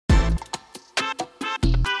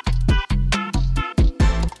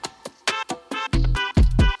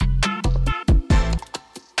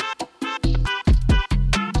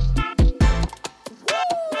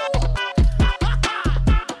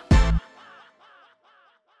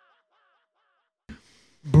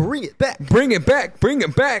Bring it back. Bring it back. Bring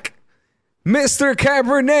it back. Mr.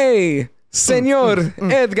 Cabernet, Señor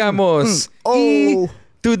Edgamos. Y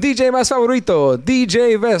tu DJ más favorito,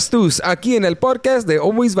 DJ Vestus, aquí en el podcast de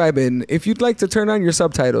Always Vibin'. If you'd like to turn on your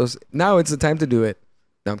subtitles, now it's the time to do it.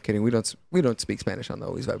 No, I'm kidding. We don't speak Spanish on the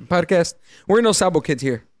Always Vibin' podcast. We're no Sabo kids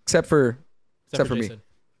here, except for me.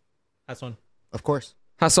 Hasson. Of course.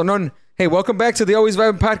 Hasonon. Hey, welcome back to the Always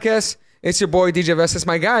Vibin' podcast. It's your boy DJ Vestus,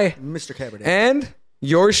 my guy, Mr. Cabernet. and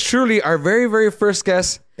yours truly, our very, very first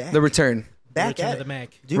guest, Back. the return. Back Return at of the it.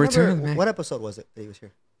 Mac. Do you Return of remember the Mac. what episode was it that he was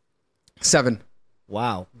here? 7.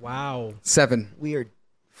 Wow. Wow. 7. Weird.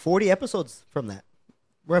 40 episodes from that.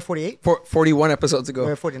 We're at 48? 41 episodes ago.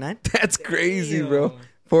 We're at 49? That's crazy, Damn. bro.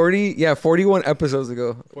 41 episodes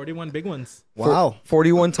ago. 41 big ones. Wow.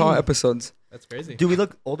 41 tall episodes. That's crazy. Do we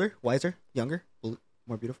look older, wiser, younger,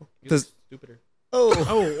 more beautiful? You Does- look stupider. Oh.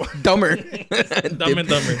 Oh. Dumber. Dumb and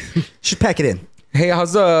dumber. Should pack it in. Hey,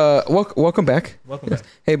 how's welcome back. Welcome back.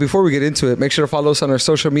 Hey, before we get into it, make sure to follow us on our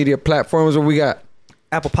social media platforms. What we got?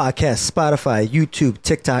 Apple Podcasts, Spotify, YouTube,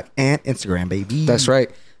 TikTok, and Instagram, baby. That's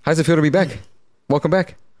right. How's it feel to be back? Welcome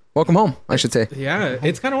back. Welcome home, I should say. Yeah,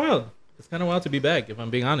 it's kind of wild. It's kind of wild to be back, if I'm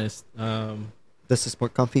being honest. This is more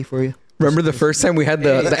comfy for you. Remember the first time we had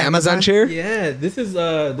the The Amazon Amazon? chair? Yeah, this is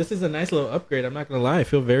a nice little upgrade. I'm not gonna lie. I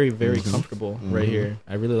feel very, very comfortable right here.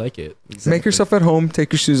 I really like it. Make yourself at home.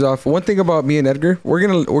 Take your shoes off. One thing about me and Edgar, we're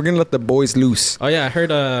gonna let the boys loose. Oh yeah, I heard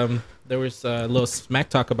there was a little smack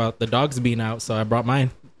talk about the dogs being out, so I brought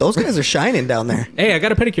mine. Those guys are shining down there. Hey, I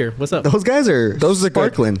got a pedicure. What's up? Those guys are Those are good.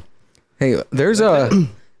 sparkling. Hey, there's a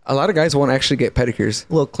lot of guys won't actually get pedicures.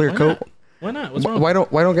 A little clear Why coat. not? Why not? What's wrong? Why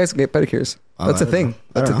don't guys get pedicures? That's I a don't thing. know. I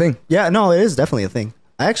That's a don't know. thing. Yeah, no, it is definitely a thing.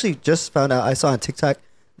 I actually just found out. I saw on TikTok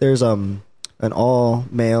there's an all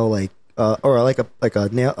male or like a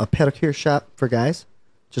pedicure shop for guys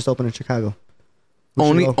just opened in Chicago. We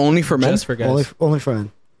should go. Only for men. Just for guys. Only for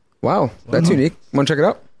men. Wow, that's Wow. unique. Want to check it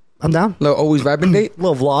out? I'm down. Little always vibing date.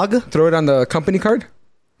 Little vlog, Throw it on the company card.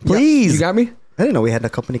 please. You got me? I didn't know we had a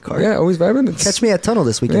company card. Yeah, always vibing. It's- Catch me at Tunnel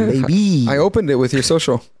this weekend, Yeah, baby. I opened it with your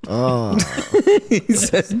social. Oh, He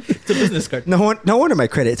said, It's a business card. no wonder my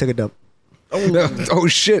credit took a dump. oh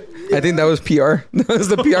shit! I think that was PR. That was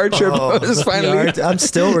the PR trip. Oh, I was finally I'm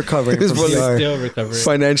still recovering This from was PR. Still recovering.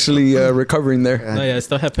 financially recovering there. No, yeah, I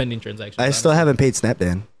still have pending transactions. I still haven't paid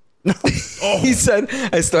Snapdan. He said,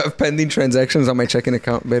 "I still have pending transactions on my checking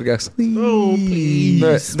account." Vergas. Oh,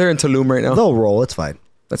 please. They're in Tulum right now. They'll roll. It's fine.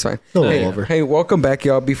 That's fine. They'll Hey, roll over. hey, welcome back,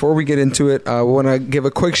 y'all. Before we get into it, we want to give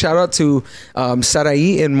a quick shout out to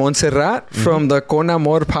Saraí in Montserrat from the Con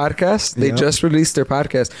Amor podcast. They Yeah. just released their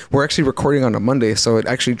podcast. We're actually recording on a Monday, so it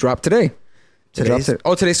actually dropped today. It dropped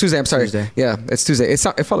Today's- today's Tuesday. I'm sorry. Tuesday. Yeah, it's Tuesday. It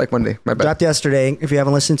felt like Monday. My bad. Dropped yesterday. If you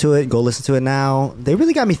haven't listened to it, go listen to it now. They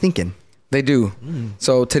really got me thinking. They do.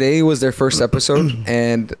 So today was their first episode,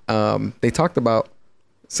 and they talked about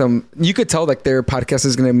some. You could tell like their podcast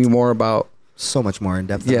is going to be more about So much more in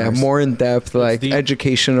depth. than ours. more in depth, like deep.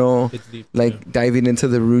 educational, It's deep. like diving into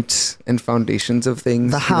the roots and foundations of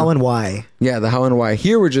things. The you how know? and why. Yeah, the how and why.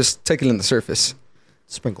 Here we're just taking in the surface.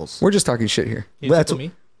 Sprinkles. We're just talking shit here. Can you That's- tickle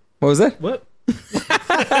me? What was that? What?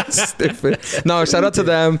 Stupid. No, shout out to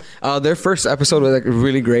them. Their first episode was like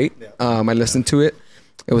really great. I listened to it.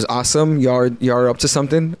 It was awesome. Y'all are up to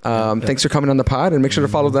something. Thanks for coming on the pod, and make sure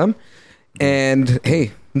to follow them. And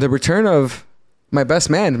hey, the return of my best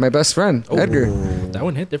man, my best friend, Edgar. That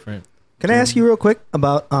one hit different. Can I ask you real quick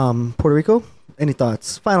about Puerto Rico? Any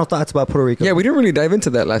thoughts? Final thoughts about Puerto Rico? Yeah, we didn't really dive into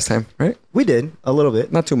that last time, right? We did a little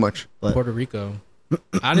bit. Not too much. But Puerto Rico.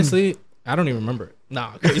 Honestly, I don't even remember it.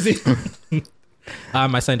 Nah, crazy.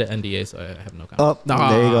 I signed an NDA, so I have no comment. oh,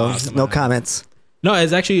 there you go. come No on. comments. No,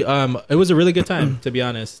 it's actually it was a really good time, to be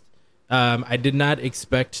honest. I did not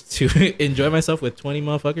expect to enjoy myself with 20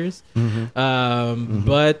 motherfuckers.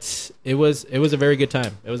 But it was a very good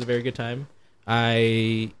time. It was a very good time.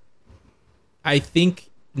 I think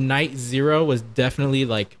night 0 was definitely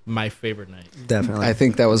like my favorite night. Definitely. I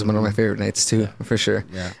think that was one of my favorite nights too, for sure.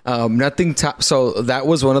 Yeah. Nothing top. So that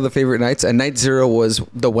was one of the favorite nights, and night 0 was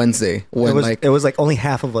the Wednesday when it was like only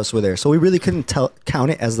half of us were there, so we really couldn't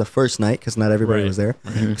count it as the first night because not everybody Right. was there.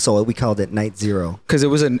 So we called it night 0. because it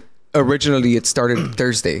was originally it started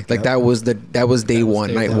Thursday, like Yep. that was day one,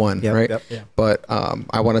 day night one. one, Yep, right? yep. Yeah. But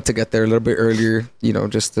I wanted to get there a little bit earlier,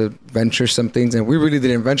 just to venture some things, and we really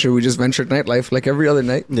didn't venture. We just ventured nightlife like every other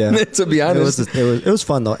night. Yeah. To be honest, It was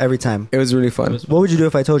fun though every time. it was really fun. What would you do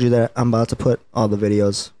if I told you that I'm about to put all the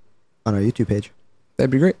videos on our YouTube page? That'd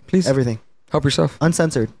be great. Please Everything help yourself.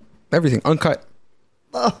 uncensored. Everything uncut.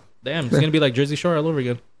 Oh, Damn, it's gonna be like Jersey Shore all over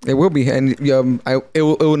again. It will be, and it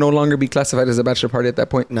will no longer be classified as a bachelor party at that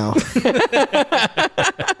point. No.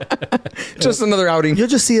 Just another outing. You'll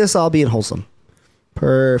just see us all being wholesome.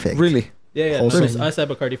 Perfect. Really. Yeah. Wholesome. Just us at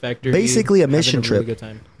Bacardi Factory. Basically a having mission really trip. good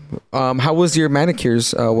time. How was your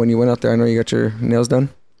manicures when you went out there? I know you got your nails done.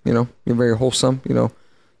 You know, you're very wholesome. You know,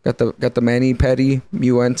 got the mani pedi.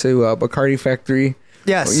 You went to Bacardi Factory.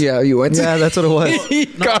 Yes. Yeah, you went. Yeah, that's what it was.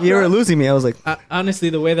 You were losing me. I was like, Honestly,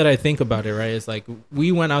 the way that I think about it, right, is like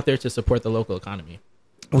we went out there to support the local economy.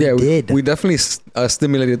 we did. We definitely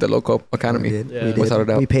stimulated the local economy. We did. Yeah. We did. Without a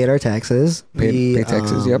doubt. We paid our taxes. Paid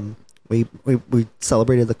taxes, yep. We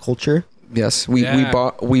celebrated the culture. Yes, we Yeah,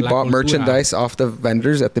 bought La Cultura. merchandise off the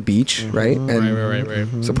vendors at the beach, right? And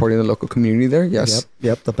Right. supporting the local community there. Yes.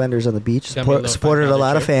 Yep. The vendors on the beach Got me a little supported a $5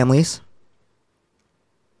 lot of shirt. families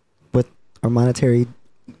with our monetary.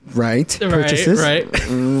 Right. Purchases? Right.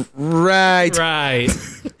 Right.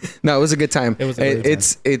 No, it was a good time. It was a great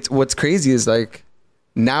time. It's what's crazy is like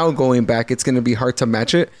now going back, it's gonna be hard to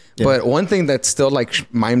match it. Yeah. But one thing that's still like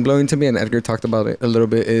mind blowing to me, and Edgar talked about it a little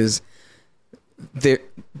bit, is the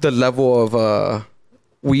level of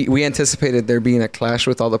we anticipated there being a clash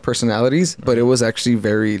with all the personalities, but it was actually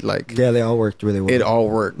very like Yeah, they all worked really well. it all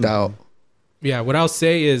worked out. Yeah, what I'll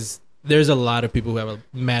say is there's a lot of people who have a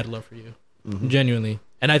mad love for you, genuinely,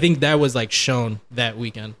 and I think that was like shown that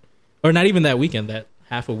weekend, or not even that weekend, that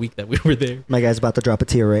half a week that we were there. My guy's about to drop a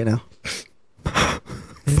tear right now.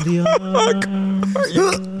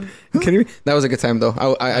 Kidding me? That was a good time though.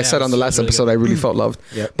 I Yeah, said on the it last was really episode I really felt loved.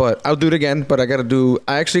 Yep. But I'll do it again. But I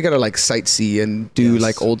actually gotta like sightsee and do Yes.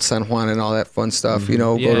 like old San Juan and all that fun stuff. You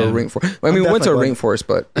know, go to a Yeah. rainforest. I mean, we went to a definitely rainforest,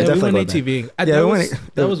 but I Yeah, we definitely went love that. ATVing. Yeah, that we was,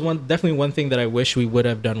 went- that was definitely one thing that I wish we would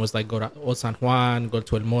have done was like go to Old San Juan, go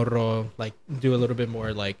to El Morro, like do a little bit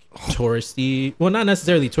more like touristy. Well, not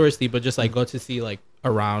necessarily touristy, but just like go to see like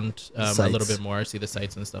around a little Sights. bit more, see the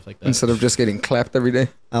sights and stuff like that. instead of just getting clapped every day,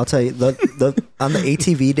 I'll tell you the on the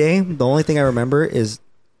ATV day, the only thing I remember is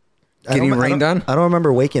Getting rained on? I don't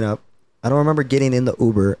remember waking up. I don't remember getting in the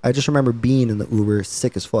Uber. I just remember being in the Uber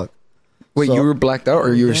sick as fuck. wait, So- you were blacked out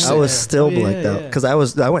or you were Yeah. I sick? was still Oh, yeah, blacked out yeah. because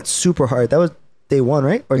I went super hard. That was day one,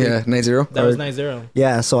 right? Or Yeah, 9-0. That was 9-0.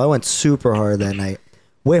 Yeah, so I went super hard that night.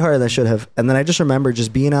 Way harder than I should have. And then I just remember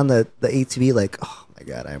just being on the ATV like, oh my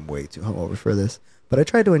God, I'm way too hungover for this. But I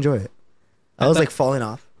tried to enjoy it. I was thought- like falling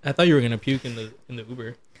off. I thought you were gonna puke in the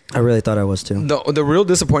Uber. I really thought I was too. The real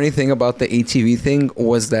disappointing thing about the ATV thing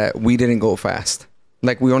was that we didn't go fast.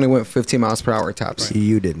 Like we only went 15 miles per hour tops.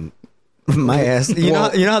 You didn't. My ass. You know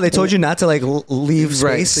how they told you not to like leave space,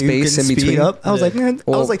 Right, so you space can in speed between. up. I was Yeah. like, man.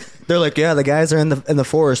 I Well- was like, they're like, yeah, the guys are in the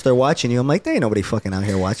forest. They're watching you. I'm like, there ain't nobody fucking out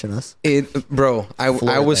here watching us. Bro, I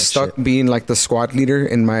Floored was that stuck shit. being like the squad leader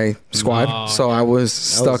in my squad, Oh, so I was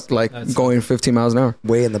stuck like that's- going 15 miles an hour.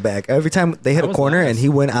 Way in the back. Every time they hit I a was corner and last. he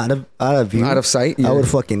went out of view, Out of sight. I Yeah. would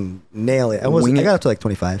fucking nail it. I Wing it. got up to like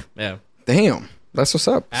 25. Yeah, Damn, that's what's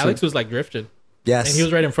up. Alex was like drifting, Yes. and he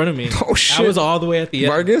was right in front of me. Oh, shit. I was all the way at the end.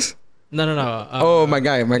 Vargas. No. Oh, my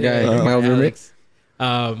guy, my old roommate.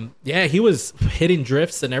 Alex. Yeah, he was hitting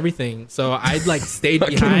drifts and everything. So I'd like stayed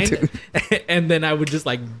behind, and then I would just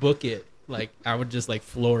like book it. Like I would just like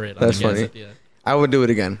floor it. On That's the gas funny. at the end. I would do it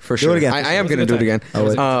again for sure. it again. I am It was a gonna do good it again. time. It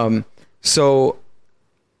was a good So,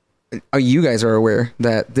 you guys are aware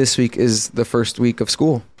that this week is the first week of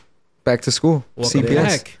school, back to school. Welcome CPS.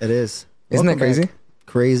 back. It is. Isn't that Welcome crazy? back.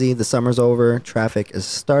 Crazy. The summer's over. Traffic is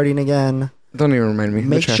starting again. Don't even remind me. The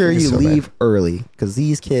Make traffic sure is you so bad. leave early because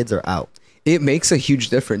these kids are out. It makes a huge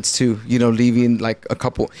difference too. You know, leaving like a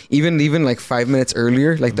couple, even like 5 minutes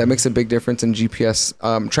earlier, like that makes a big difference in GPS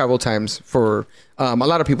travel times for a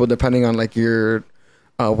lot of people, depending on like your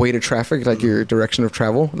way to traffic, like your direction of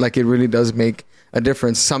travel. Like it really does make a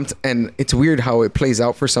difference. And it's weird how it plays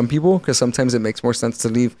out for some people because sometimes it makes more sense to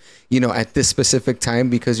leave, you know, at this specific time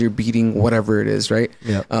because you're beating whatever it is, right?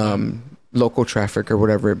 Yeah. Local traffic or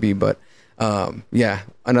whatever it be. But yeah,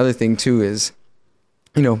 another thing too is,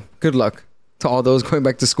 you know, good luck to all those going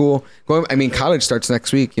back to school. College starts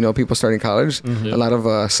next week. You know, people starting college. A lot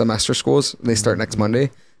of semester schools, they start next Monday.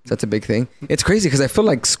 So that's a big thing. It's crazy because I feel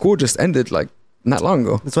like school just ended like not long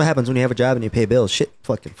ago. That's what happens when you have a job and you pay bills. Shit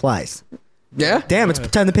fucking flies. Yeah. Damn, it's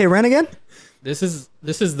time to pay rent again? This is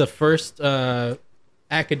the first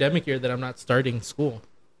academic year that I'm not starting school.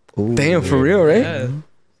 Ooh. Damn, for real, right? Yeah. It's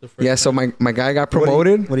the first Yeah. So time. my guy got What are you-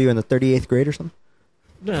 promoted. What are you in the 38th grade or something?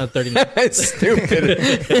 No, 39. It's stupid.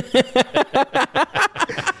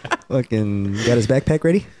 Fucking got his backpack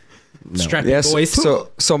ready? No. Strapping Yes. boys.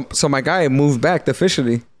 So my guy moved back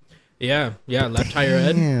officially. Yeah. Left higher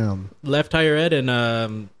ed. Damn. Left higher ed,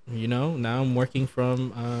 and you know, now I'm working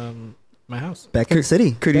from my house. Back in the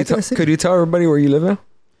city. Could you tell everybody where you live now?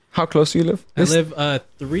 How close do you live? I live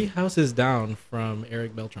 3 houses down from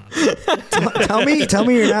Eric Beltran. Tell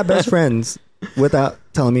me you're not best friends without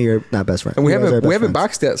telling me you're not best friends. And we You guys are haven't best friends.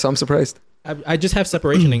 boxed yet, so I'm surprised. I just have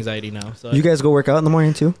separation anxiety now. So You guys go work out in the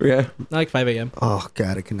morning too? Yeah. like 5 a.m. Oh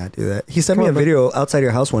God, I could not do that. He sent Come me on, a video outside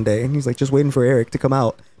your house one day, and he's like, just waiting for Eric to come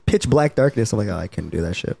out. Pitch black darkness. I'm like, oh, I couldn't do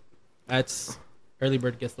that shit. That's early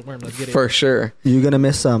bird gets the worm. Let's get it. For sure. You gonna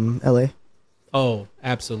miss LA? Oh,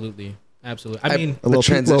 absolutely. Absolutely. I mean, A little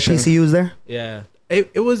transition. PCUs there. yeah.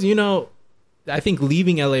 It was, I think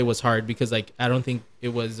leaving LA was hard because like I don't think it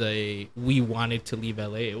was we wanted to leave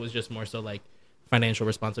LA. It was just more so like financial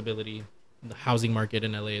responsibility. The housing market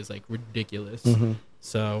in LA is like ridiculous. Mm-hmm.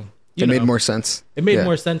 So It made more sense. It made Yeah.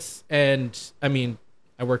 more sense, and I mean,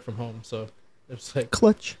 I work from home, so it's like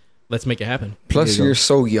Clutch. let's make it happen. Plus, There you go. you're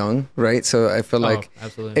so young, right? So I feel like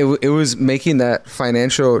absolutely. it was making that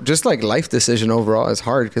financial, just like life decision overall is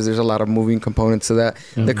hard because there's a lot of moving components to that.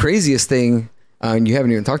 The craziest thing, and you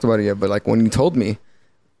haven't even talked about it yet, but like when you told me,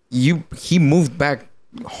 he moved back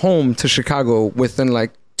home to Chicago within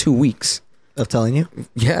like 2 weeks. Of telling you.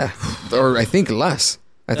 Yeah, or I think less.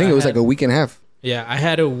 I think I it was had- like a week and a half. Yeah, I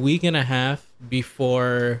had a week and a half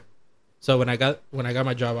before. So when I got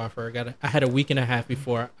my job offer, I had a week and a half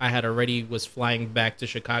before I had already was flying back to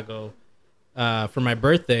Chicago for my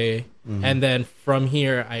birthday, and then from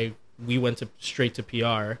here we went straight to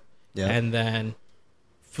PR, and then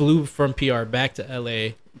flew from PR back to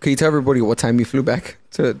LA. Can you tell everybody what time you flew back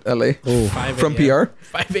to LA 5 from a.m. PR?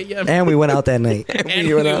 5 a.m. And we went out that night. And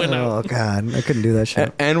we went out. Oh God, I couldn't do that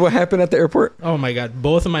shit. And what happened at the airport? Oh my god,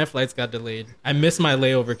 both of my flights got delayed. I missed my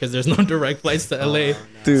layover because there's no direct flights to LA.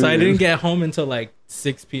 Dude. So I didn't get home until like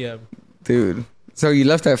 6 p.m. Dude. So you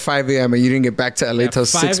left at 5 a.m. and you didn't get back to LA till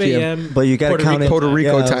 6 p.m. But you got to Puerto count Rico it. Puerto Rico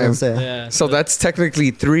Yeah, I was time. gonna say. Yeah. So that's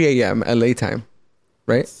technically 3 a.m. LA time,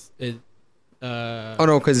 right? Oh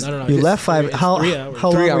no, because no, You it's left 5. it's How 3 hours.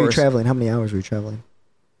 how 3 long were you hours. traveling? How many hours were you traveling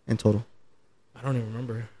in total? I don't even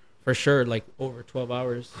remember. For sure, like over 12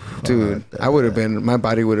 hours. dude, I would have been. My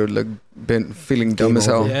body would have been feeling dumb as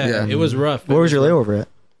hell. over. Yeah, it was rough. Where was your layover at?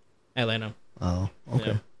 Atlanta. Oh, okay.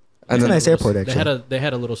 Yeah. And It's a then nice airport, They actually.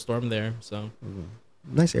 had a little storm there, so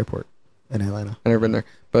Nice airport in Atlanta. I never been there,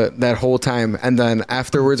 but that whole time, and then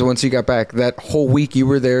afterwards, once you got back, that whole week you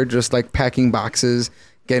were there, just like packing boxes,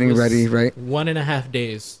 getting It was ready, right? 1.5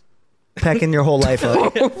 days. Packing your whole life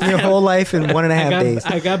up. Your whole life in 1.5 days.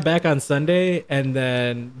 I got back on Sunday, and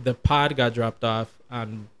then the pod got dropped off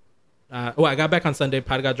on. I got back on Sunday.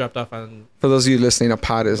 Pod got dropped off on. For those of you listening, a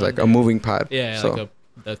pod is like a moving pod. Yeah, So, like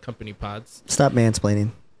the company pods. Stop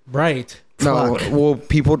mansplaining. Right. no, Fuck. well,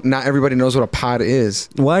 people, not everybody knows what a pod is.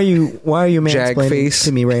 Why are you Jag mansplaining face.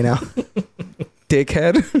 to me right now?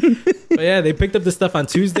 Dickhead. But yeah, they picked up the stuff on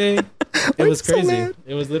Tuesday. It was so crazy. mad.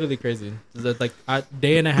 It was literally crazy. It was like a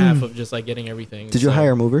day and a half of just like getting everything. Did you So,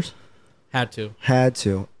 hire movers? Had to. Had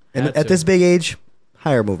to. And Had at to. this big age,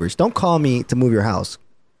 hire movers. Don't call me to move your house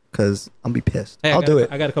because I'll be pissed. Hey, I'll do it.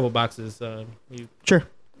 I got a couple boxes. Sure.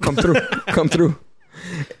 Come through. Come through.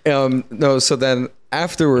 No, so then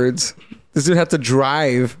afterwards, this dude had to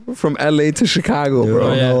drive from LA to Chicago, Dude, bro.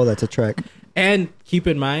 Oh, yeah. no, that's a trek. And keep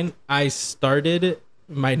in mind, I started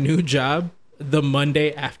my new job the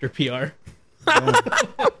Monday after PR.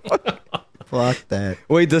 Fuck that.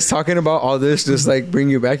 Wait, does talking about all this just like bring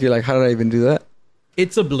you back? You're like, how did I even do that?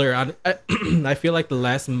 It's a blur. I feel like the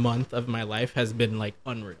last month of my life has been like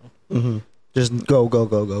unreal. Hmm. Just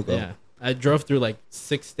go. Yeah. I drove through like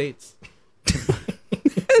 6 states.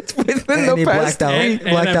 It's within And the he past blacked out. week. And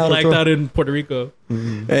I Blacked out blacked as out in Puerto Rico.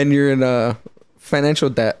 And you're in financial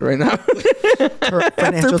debt right now.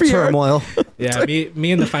 Financial PR. turmoil. Yeah,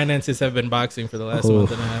 me and the finances have been boxing for the last Oof.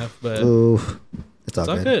 month and a half, but Oof. It's all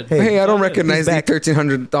all good. good. Hey, Hey, I don't He's recognize the back.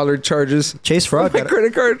 $1,300 charges. Chase Fraud My got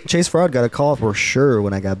credit card. Chase Fraud got a call for sure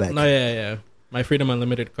when I got back. no, yeah. My Freedom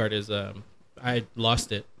Unlimited card is I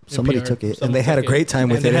lost it. in Somebody PR. took it, and Someone they had a took great time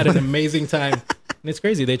with and They it. had an amazing time, and it's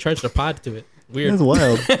crazy. They charged a pod to it. Weird. That's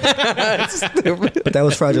wild. But that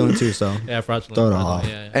was fraudulent too. So Yeah, fraudulent. Throw it fraudulent, off.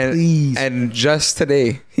 Yeah, yeah. And Please. and just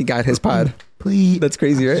today he got his pod. please. That's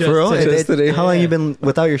crazy, right? Just For real? today. Just today. How long Yeah. you been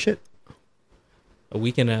without your shit? A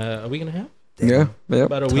week and a half. Yeah. Yeah.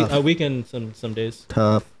 About Tough. a week and some days.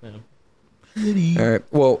 Tough. Yeah. All right.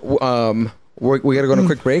 Well, we gotta go on a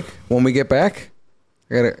quick break. When we get back,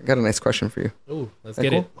 I got a nice question for you. Ooh, let's Okay,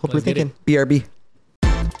 get cool. it. Hope Let's we're get it. thinking. BRB.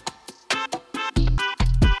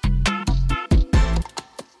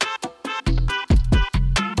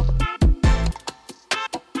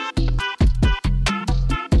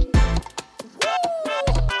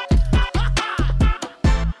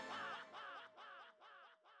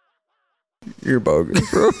 You're bogus,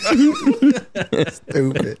 bro.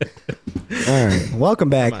 Stupid. All right. Welcome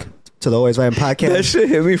back to the Always Vibing podcast. That shit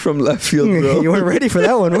hit me from left field, bro. You weren't ready for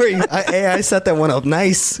that one, were you? I set that one up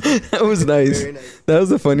nice. That was nice. Very nice. That was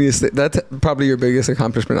the funniest thing. That's probably your biggest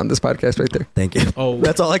accomplishment on this podcast right there. Thank you. Oh,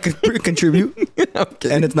 That's all I could contribute. Okay.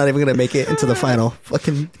 And it's not even going to make it into the final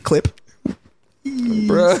fucking clip.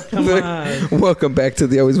 Bruh. come on. Welcome back to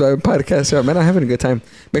the Always Vibing podcast. Yeah, man, I'm having a good time.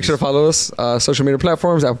 Make sure to follow us, social media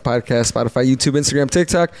platforms, Apple Podcasts, Spotify, YouTube, Instagram,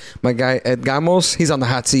 TikTok. My guy, Ed Gamos, he's on the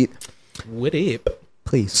hot seat. What up?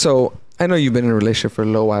 Please. So I know you've been in a relationship for a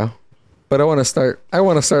little while, but I want to start off. I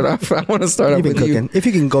want to start You've off been with cooking. you. If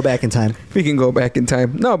you can go back in time. We can go back in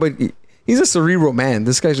time. No, but he's a cerebral man.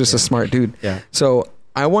 This guy's just a smart dude. Yeah. So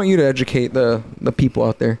I want you to educate the people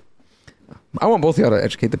out there. I want both of y'all to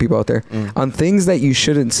educate the people out there on things that you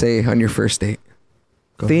shouldn't say on your first date.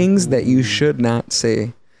 Go Things that you should not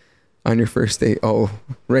say on your first date. Oh,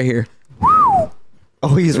 right here.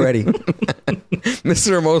 Oh, he's ready.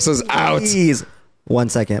 Mr. Hermoso's out. Please. 1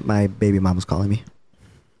 second. My baby mom was calling me.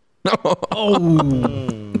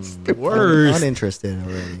 Oh, worse. Uninterested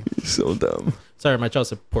already. So dumb. Sorry, my child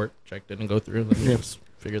support check didn't go through. Let me just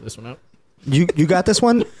figure this one out. You got this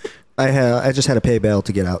one? I just had to pay bail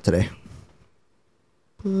to get out today.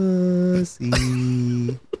 Pussy.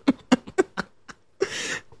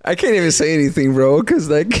 I can't even say anything, bro,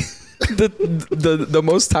 because like the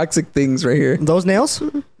most toxic things right here. Those nails,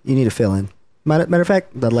 you need to fill in. Matter of fact,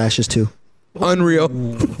 the lashes too. Unreal.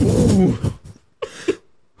 Who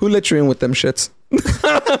let you in with them shits?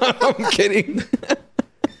 I'm kidding.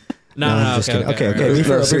 No, I'm just kidding. Okay. Be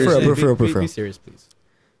for real. Be serious, please.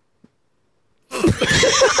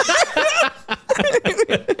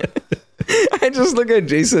 I just look at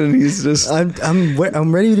Jason and he's just.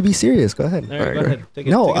 I'm ready to be serious. Go ahead. All right, go ahead. Take it,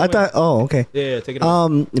 No, take it I away. thought. Oh, okay. Yeah, take it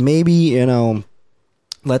away. Maybe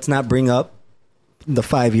let's not bring up the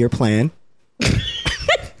 5-year plan. Who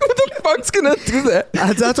the fuck's gonna do that?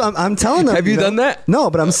 That's what I'm telling them. Have you done that? No,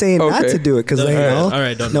 but I'm saying not Okay. to do it because All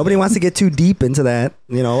right, don't do nobody that. wants to get too deep into that.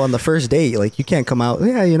 On the first date, like you can't come out.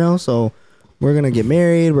 Yeah, so we're gonna get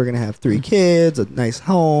married. We're gonna have 3 kids, a nice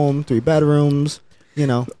home, 3 bedrooms.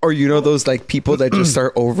 Or those like people that just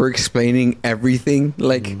start over explaining everything.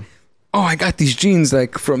 Like, oh, I got these genes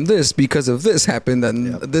like from this because of this happened,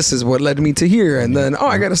 and this is what led me to here. And then, oh,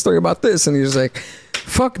 I got a story about this, and you're just like,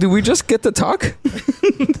 fuck, do we just get to talk?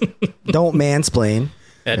 Don't mansplain.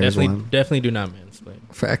 Yeah, There's one. definitely do not mansplain.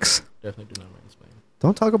 Facts. Definitely do not mansplain.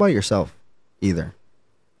 Don't talk about yourself either.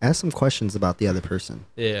 Ask some questions about the other person.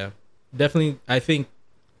 Yeah, definitely. I think.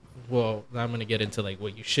 Well, now I'm gonna get into like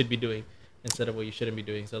what you should be doing instead of what you shouldn't be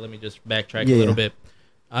doing. So let me just backtrack a little bit.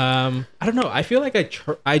 I don't know. I feel like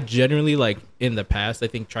I generally like in the past I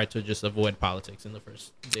think tried to just avoid politics in the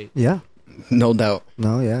first date. Yeah. No doubt.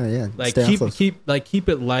 No. Yeah. Like Stay off keep those. keep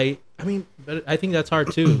it light. I mean, but I think that's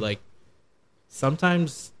hard too. Like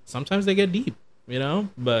sometimes they get deep,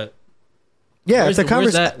 But Yeah. where's- If the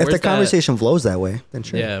where's that- if the where's that- conversation flows that way, then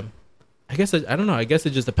sure. yeah, I guess I don't know. I guess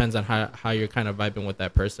it just depends on how you're kind of vibing with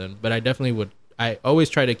that person. But I definitely would. I always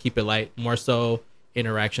try to keep it light, more so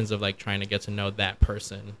interactions of like trying to get to know that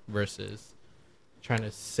person versus trying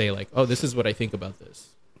to say like, oh, this is what I think about this,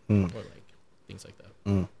 or like things like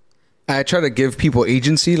that. I try to give people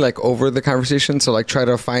agency like over the conversation. So like try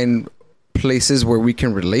to find places where we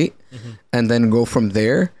can relate and then go from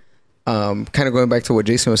there. Kind of going back to what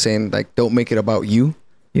Jason was saying, like don't make it about you,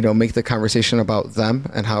 make the conversation about them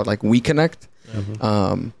and how like we connect.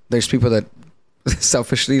 There's people that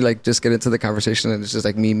selfishly like just get into the conversation and it's just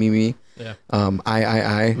like me. Yeah.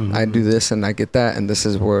 I do this and I get that and this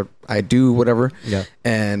is what I do, whatever. Yeah.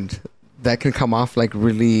 And that can come off like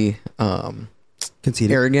really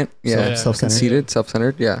Conceited. arrogant, Self-centered. conceited,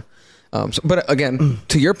 self-centered, yeah. But again,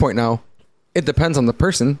 to your point now, it depends on the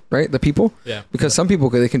person, right? The people, Yeah. because some people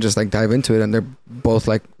they can just like dive into it and they're both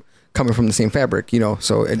like coming from the same fabric,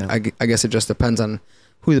 So I guess it just depends on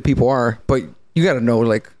who the people are, but you got to know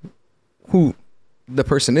like who the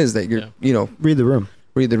person is that you're, Read the room.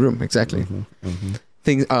 read the room exactly.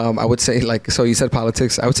 Things I would say like so you said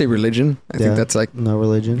politics. I would say religion. I think that's like no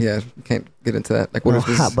religion. you can't get into that. Like what No if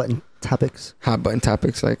this hot button topics. hot button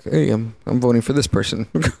topics like hey I'm voting for this person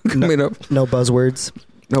coming up. No buzzwords.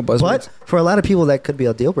 No buzzwords. But for a lot of people, that could be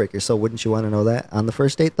a deal breaker. So wouldn't you want to know that on the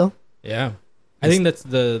first date, though? Yeah. I think that's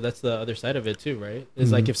the other side of it too, right?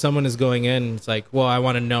 It's like if someone is going in, it's like, well, I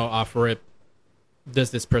want to know off rip, does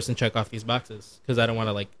this person check off these boxes? Because I don't want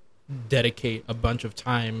to like dedicate a bunch of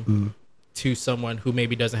time to someone who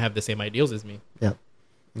maybe doesn't have the same ideals as me. Yep.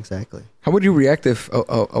 Exactly. How would you react if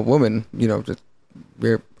a woman, just,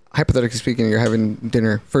 you're hypothetically speaking, you're having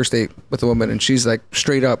dinner, first date with a woman, and she's like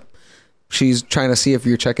straight up she's trying to see if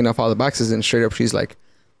you're checking off all the boxes, and straight up she's like,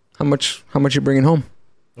 how much you bringing home?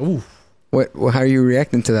 Ooh. How are you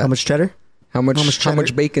reacting to that? How much cheddar? How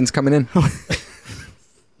much bacon's coming in?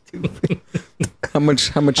 How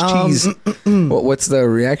much cheese? What's the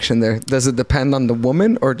reaction there? Does it depend on the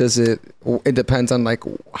woman, or does it depends on like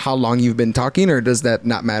how long you've been talking, or does that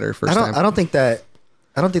not matter first time? I don't think that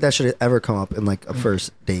should ever come up in like a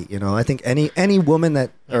first date. You know, I think any woman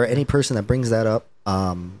that or any person that brings that up,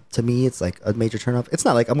 to me, it's like a major turn off. It's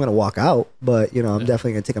not like I'm gonna walk out, but you know, I'm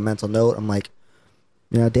definitely gonna take a mental note. I'm like,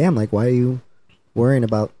 damn, like why are you worrying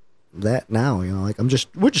about that now? You know, like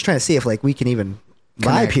we're just trying to see if like we can even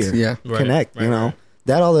vibe here, connect. You know,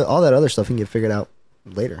 that all that other stuff can get figured out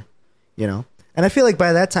later. You know, and I feel like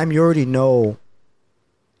by that time you already know.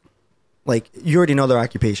 Like you already know their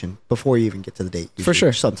occupation before you even get to the date. For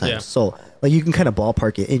sure. Sometimes. So like you can kind of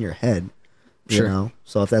ballpark it in your head. You know?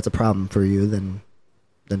 So if that's a problem for you, then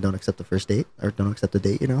don't accept the first date or don't accept the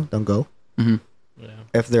date, you know? Don't go. Mm-hmm. Yeah.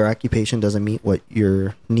 If their occupation doesn't meet what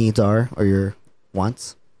your needs are or your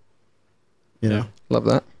wants. You know? Love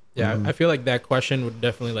that. Yeah, I feel like that question would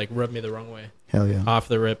definitely like rub me the wrong way. Hell yeah. Off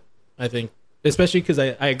the rip. I think especially because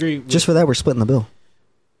I agree with, just for that we're splitting the bill.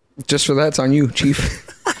 Just for that, it's on you, Chief.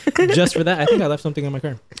 Just for that, I think I left something in my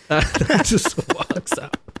car. Just walks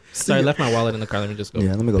out. Sorry, I left my wallet in the car. Let me just go.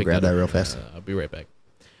 Yeah, let me go grab that real fast. I'll be right back.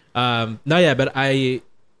 But I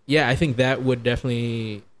think that would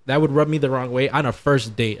rub me the wrong way on a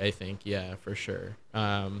first date. I think, yeah, for sure.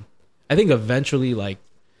 I think eventually, like,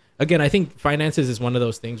 again, I think finances is one of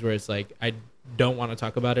those things where it's like I don't want to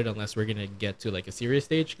talk about it unless we're gonna get to like a serious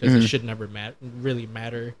stage because it should never really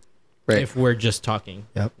matter. Right. If we're just talking,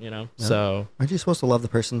 you know, so aren't you supposed to love the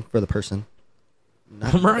person for the person?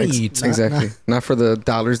 Exactly. Not for the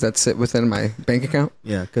dollars that sit within my bank account.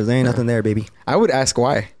 Yeah, because there ain't nothing there, baby. I would ask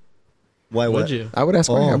why. Why would you? I would ask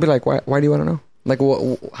why. I'd be like, why do you want to know? Like,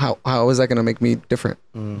 how is that going to make me different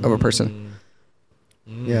of a person?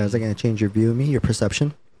 Yeah, is that going to change your view of me, your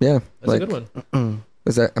perception? Yeah, that's like, a good one.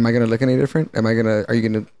 Am I going to look any different? Are you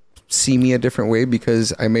going to see me a different way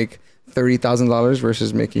because I make $30,000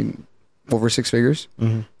 versus making over six figures?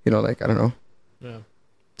 You know, like, I don't know. Yeah.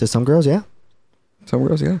 To some girls, yeah. Some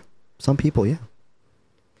girls, yeah. Some people, yeah.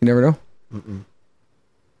 You never know.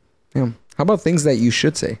 Yeah. How about things that you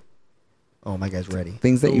should say? Oh, my guy's ready.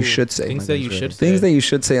 Things that you should say. Things that you should say. Things that you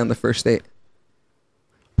should say on the first date.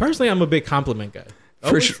 Personally, I'm a big compliment guy.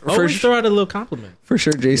 Always throw out a little compliment. For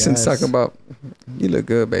sure, Jason's talking about, you look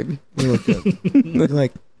good, baby. You look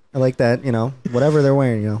good. I like that, you know, whatever they're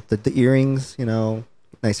wearing, you know, the earrings, you know,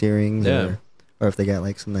 nice earrings, or if they got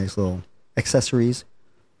like some nice little accessories.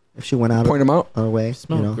 If she went out, point them out. On her way,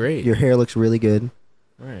 smell you know, great. Your hair looks really good.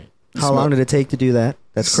 Right. How long did it take to do that?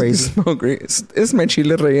 That's crazy. Smell great. It's my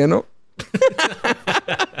chile relleno.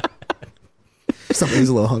 Somebody's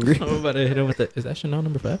a little hungry. I'm about to hit him with the. Is that Chanel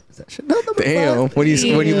number 5? Is that Chanel number 5? Damn. When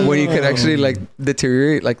you could actually like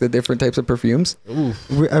deteriorate like the different types of perfumes. Ooh.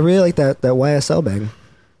 I really like that YSL bag.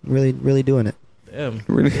 Really doing it. Damn.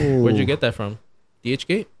 Really? Where'd you get that from?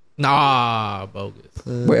 DHgate? Nah, bogus.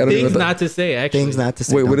 Wait, I don't Things not to say, actually. Things not to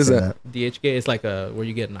say. Wait, what is that? DHgate is like where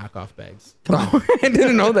you get knockoff bags. Oh, I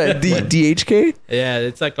didn't know that. DHK? Yeah,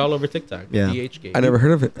 it's like all over TikTok. Yeah. DHgate. I never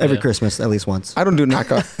heard of it. Every Christmas, at least once. I don't do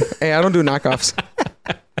knockoff. Hey, I don't do knockoffs.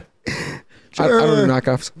 I don't do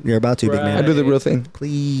knockoffs. You're about to, big man. I do the real thing.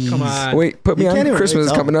 Please. Come on. Wait, put me on. Christmas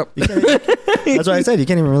is coming up. That's what I said. You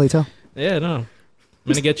can't even really tell. Yeah, no. I'm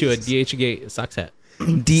going to get you a DHgate socks hat.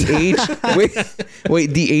 Wait,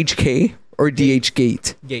 DHK or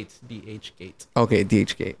DHgate? DHgate. Okay,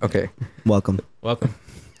 DHgate. Okay. Welcome.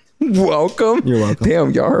 You're welcome. Damn,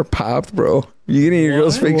 y'all are popped, bro. You getting your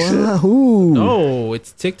girls fixed? No,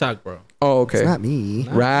 it's TikTok, bro. Oh, okay. It's not me.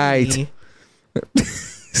 Right.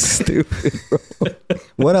 Stupid, bro.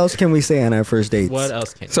 What else can we say on our first dates? What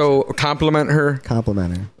else can So compliment her.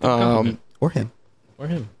 Compliment her. Or him. Or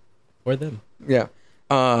him. Or them. Yeah.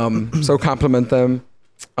 So compliment them.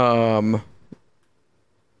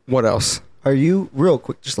 What else? Are you real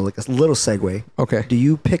quick? Just like a little segue. Okay. Do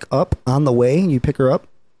you pick up on the way? You pick her up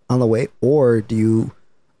on the way, or do you?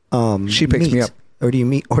 She picks me up, or do you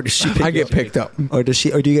meet, or does she? I get picked up, or does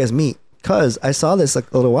she? Or do you guys meet? Because I saw this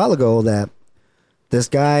like a little while ago that this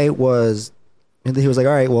guy was. And he was like,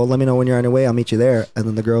 all right, well, let me know when you're on your way. I'll meet you there. And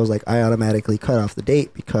then the girl was like, I automatically cut off the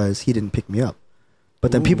date because he didn't pick me up.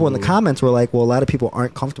 But then people in the comments were like, well, a lot of people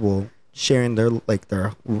aren't comfortable sharing their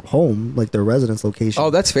home, like their residence location. Oh,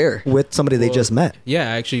 that's fair. With somebody they just met. Yeah,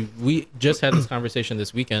 actually, we just had this conversation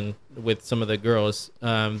this weekend with some of the girls.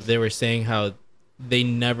 They were saying how they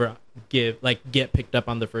never get picked up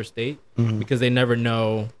on the first date because they never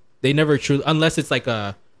know. They never truly, unless it's like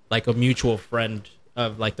a like a mutual friend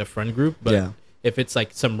of like the friend group. But Yeah. if it's like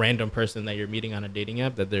some random person that you're meeting on a dating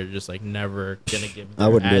app that they're just like never gonna give I their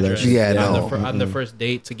wouldn't do that address shit. Yeah, on, no. on the first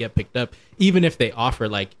date to get picked up, even if they offer,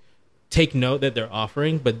 like take note that they're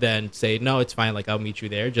offering, but then say no, it's fine, like I'll meet you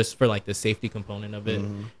there, just for like the safety component of it.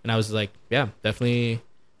 And I was like, yeah, definitely.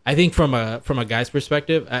 I think from a guy's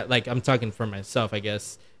perspective, like I'm talking for myself, I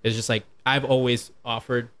guess, it's just like I've always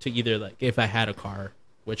offered to either, like if I had a car,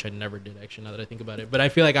 which I never did actually now that I think about it, but I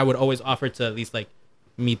feel like I would always offer to at least like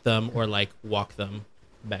meet them or like walk them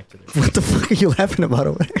back to their What the fuck are you laughing about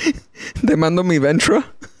over there? Te mando mi Ventra.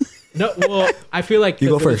 No, well, I feel like You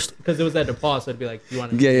go first. because it was at DePaul, so I'd be like, "You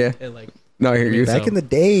want to?" Yeah. And like No, I hear you. Back in the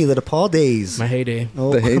day, the DePaul days. my heyday.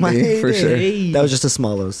 Oh, The heyday, for sure. Hey. That was just a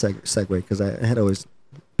small little segue because I had always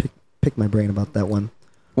pick my brain about that one.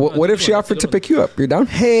 What if she offered to pick you up? You're down?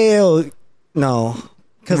 Hell, no.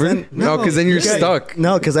 Really? No, 'cause then you're you can't- stuck.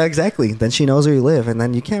 No, because exactly. Then she knows where you live, and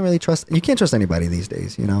then you can't really trust. You can't trust anybody these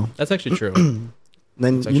days. You know. That's actually true.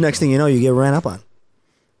 Then actually next thing you know, you get ran up on.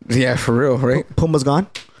 Yeah, for real, right? Puma's gone.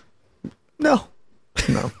 No.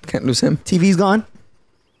 No, can't lose him. TV's gone.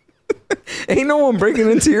 Ain't no one breaking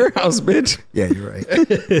into your house, bitch. Yeah, you're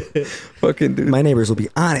right. Fucking dude. My neighbors will be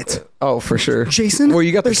on it. Oh, for sure. Jason, Well,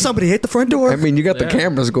 you got there's the. somebody at the front door. I mean, you got the Yeah.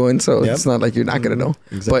 cameras going, so Yep. it's not like you're not gonna know.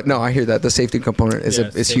 Exactly. But no, I hear that the safety component is Yeah,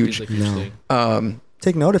 is safety's huge. a huge No. thing.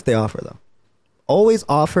 Take note if they offer though. Always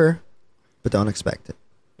offer, but don't expect it.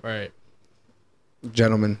 Right.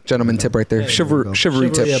 Gentleman tip right there. Yeah, Chivalry, there you go. chivalry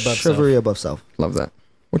tip. Chivalry above Chivalry above self. Love that.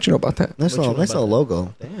 What you know about that? Nice What you little, know nice about little that?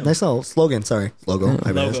 logo. Damn. Nice little slogan. Sorry, logo. Yeah.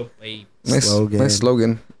 I read it. Logo. A Nice Slogan. nice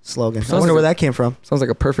slogan. Slogan. I Sounds wonder like where a- that came from. Sounds like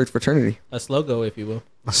a perfect fraternity. logo, if you will.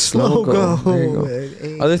 A Slogo. There you go.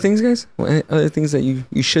 Hey. Other things, guys? Any other things that you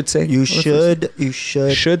should say? You on the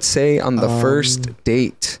should. should say on the Um, first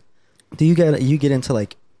date. Do you get into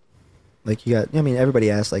like you got? I mean, everybody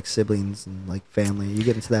asks like siblings and like family. You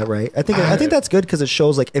get into that, right? I think that's good because it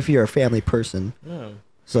shows like if you're a family person. Yeah.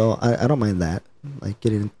 So I don't mind that. Like,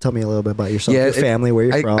 tell me a little bit about yourself, Yeah, your family, where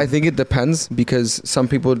you're from. I think it depends because some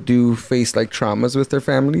people do face like traumas with their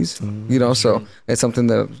families, you know. So it's something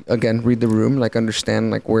that, again, read the room, like understand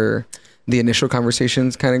like where the initial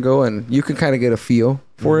conversations kind of go, and you can kind of get a feel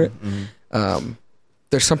for it.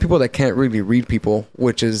 There's some people that can't really read people,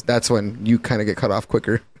 that's when you kind of get cut off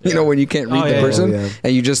quicker. You know, when you can't read Oh, the yeah. person Oh, yeah.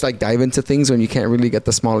 and you just like dive into things when you can't really get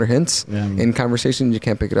the smaller hints Yeah. in conversation, you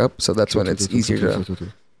can't pick it up. So that's when it's easier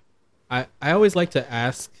to. I always like to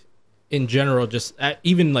ask, in general, just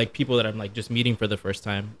even like people that I'm like just meeting for the first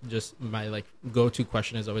time. Just my like go-to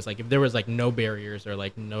question is always like, if there was like no barriers or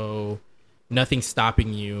like nothing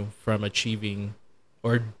stopping you from achieving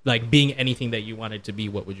or like being anything that you wanted to be,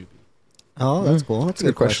 what would you be? Oh, that's cool. That's a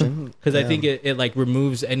good question. Because I Yeah. think it like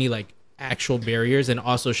removes any like actual barriers and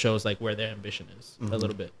also shows like where their ambition is Mm-hmm. a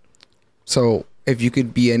little bit. So if you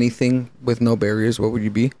could be anything with no barriers, what would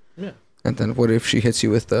you be? Yeah. And then what if she hits you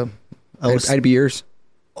with the? Oh, I'd be yours.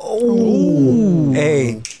 Oh,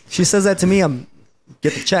 hey, she says that to me. I'm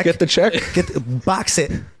get the check. Get the check. Box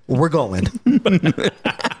it. We're going.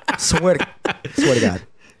 swear to God.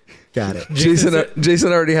 Got it.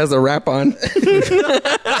 Jason already has a wrap on.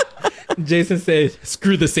 Jason said,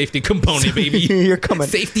 "Screw the safety component, baby. You're coming.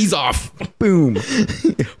 Safety's off." Boom.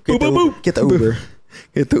 Boop, boop, boop. Get the Uber.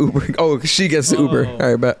 Get the Uber. Oh, she gets the Uber. All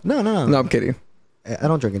right, bet. No. No, I'm kidding. I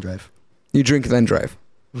don't drink and drive. You drink then drive.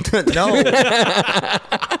 No.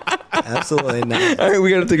 Absolutely not. All right, we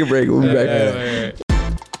gotta take a break. We'll be back. All right.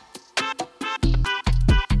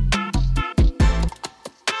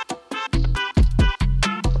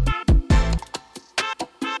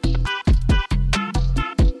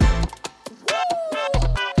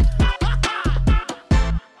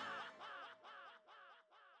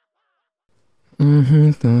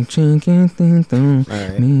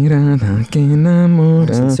 Mirada que enamora.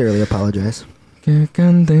 I sincerely apologize. Que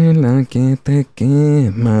candela que te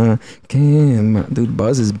quema, quema. Dude,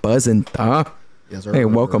 Buzz is buzzing. Yes, sir. Hey,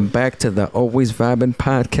 welcome back to the Always Vibin'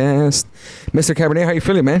 podcast. Mr. Cabernet, how you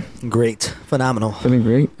feeling, man? Great. Phenomenal. Feeling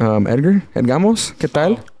great. Edgar, Edgamos, ¿qué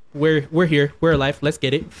tal? We're here. We're alive. Let's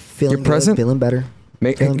get it. Feeling You're present? good. Feeling better.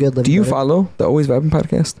 Feeling good, living do you better. follow the Always Vibin'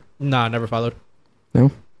 podcast? Nah, never followed.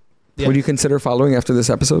 No? Yeah. Would you consider following after this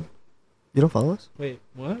episode? You don't follow us? Wait,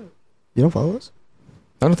 what? You don't follow us?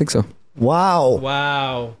 I don't think so. Wow.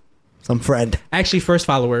 Wow. Some friend. Actually, first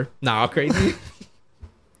follower. Nah, crazy.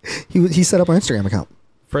 He set up our Instagram account.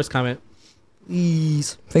 First comment.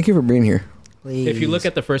 Please. Thank you for being here. If you look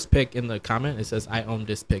at the first pic in the comment, it says, "I own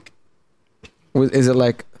this pic." Is it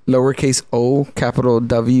like lowercase o, capital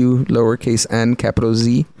W, lowercase n, capital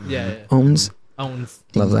Z? Yeah. Owns? Owns.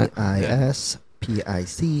 Love that.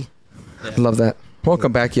 ISPIC. Yeah. Love that.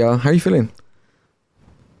 Welcome back, y'all. How are you feeling?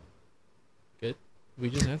 Good. We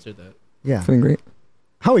just answered that. Yeah. Feeling great.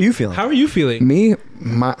 How are you feeling? How are you feeling? Me,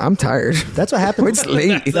 I'm tired. That's what happens. It's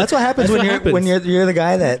late. That's what happens That's when what happens. you're the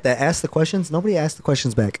guy that asks the questions. Nobody asks the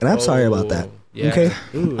questions back, and I'm sorry about that. Yeah. Okay,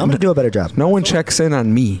 Ooh. I'm gonna do a better job. No one checks in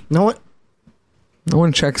on me. You know what? No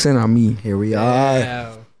one checks in on me. Here we are.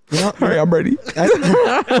 Yeah. You know, All right, I'm ready.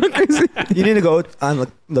 you need to go on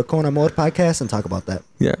the Con Amor podcast and talk about that.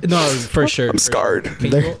 Yeah. No, for sure. I'm scarred.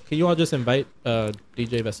 Can you all just invite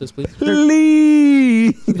DJ Vestus, please?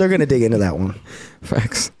 Lee. They're gonna dig into that one.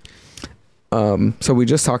 Facts. So we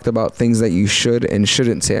just talked about things that you should and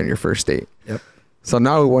shouldn't say on your first date. Yep. So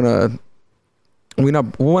now we want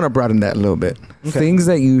to broaden that a little bit. Okay. Things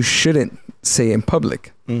that you shouldn't say in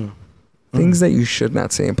public. Mm. Things that you should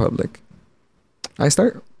not say in public. I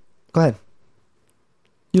start. Go ahead.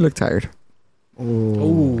 You look tired.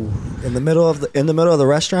 Ooh. In the middle of the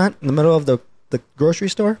restaurant, in the middle of the grocery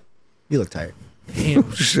store, you look tired. Damn.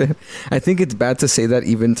 Shit. I think it's bad to say that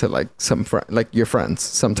even to like like your friends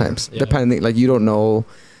sometimes. Yeah. Depending, like you don't know,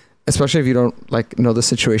 especially if you don't like know the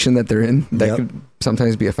situation that they're in. That Yep. could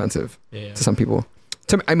sometimes be offensive Yeah. to some people.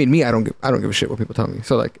 I mean, me, I don't give a shit what people tell me.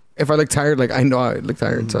 So like, if I look tired, like I know I look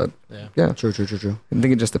tired. So Yeah. yeah, True. I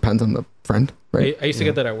think it just depends on the friend, right? I used to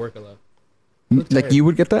get that at work a lot. Like tired. you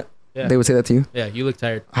would get that. Yeah. They would say that to you. Yeah, you look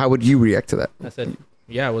tired. How would you react to that? I said,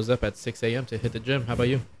 yeah, I was up at 6 a.m. to hit the gym. How about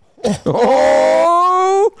you?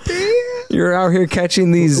 Oh, you're out here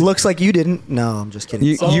catching these. Looks like you didn't. No, I'm just kidding.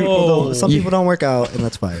 You- Some, you- people don't, some you- people don't work out, and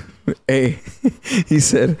that's fine. Hey, he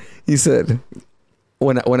said,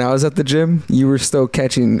 when I was at the gym, you were still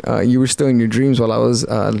you were still in your dreams while I was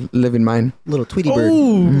living mine. Little Tweety bird.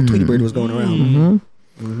 Ooh. Little Tweety bird was going around.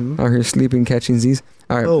 Mm-hmm. Mm-hmm. Out here sleeping, catching Z's.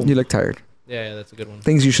 All right, Oh. you look tired. Yeah, that's a good one.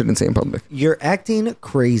 Things you shouldn't say in public. You're acting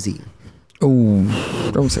crazy.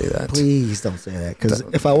 Oh, don't say that. Please don't say that, because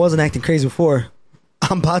if I wasn't acting crazy before,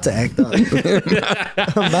 I'm about to act up.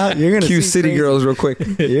 You're gonna Cue see City crazy. Girls real quick.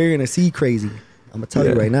 You're gonna see crazy. I'm gonna tell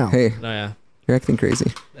you Yeah. right now. Hey, No, yeah. you're acting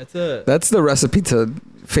crazy. That's That's the recipe to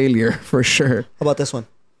failure for sure. How about this one?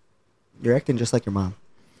 You're acting just like your mom.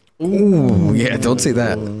 Ooh, yeah, don't say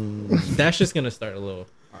that. that's just gonna start a little.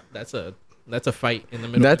 That's a fight in the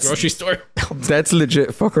middle of That's- the grocery store. That's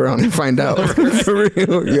legit. Fuck around and find out. For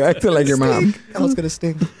real. You're acting like your mom. That was gonna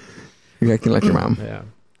sting. You're acting like your mom. Yeah.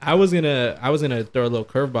 I was gonna throw a little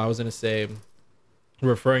curveball. I was gonna say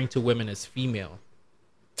referring to women as female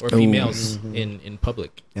or Ooh. females in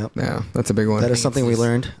public. Yeah, that's a big one. That is something we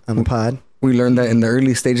learned on the pod. We learned that in the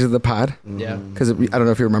early stages of the pod. Yeah. Because I don't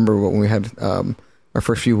know if you remember when we had our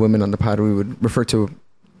first few women on the pod, we would refer to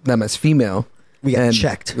them as female. We got And-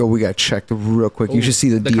 checked. Oh, we got checked real quick. You Ooh, should see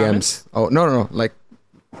the the DMs. comments? Oh, no. Like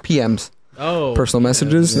PMs, Oh. personal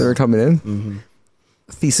messages that Yeah. are coming in. Mm-hmm.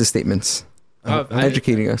 Thesis statements. I-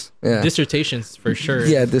 Educating us. Yeah. Dissertations for sure.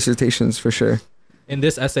 Yeah, dissertations for sure. In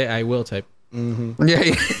this essay, I will type. Mm-hmm.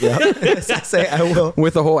 Yeah. Yeah. I say I will.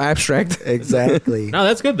 With the whole abstract. Exactly. No,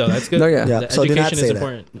 that's good though. That's good. No, yeah. Yeah. The So do not education say is that.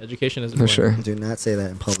 important. Education is For important. sure. Do not say that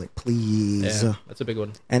in public, please. Yeah, that's a big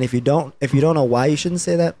one. And if you don't know why you shouldn't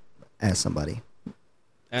say that, ask somebody.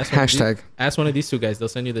 Hashtag. Ask one of these two guys. They'll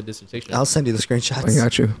send you the dissertation. I'll send you the screenshots. I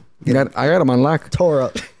got you. I got them on lock. Tore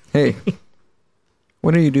up. Hey,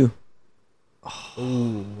 what do you do?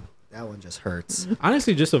 Ooh. That one just hurts.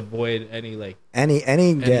 Honestly, just avoid any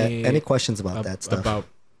Any questions about that stuff? about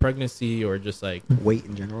pregnancy or just like, weight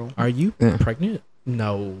in general? are you Yeah. pregnant?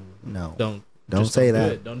 No, No. don't Don't say do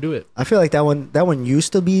that. it. Don't do it. I feel like that one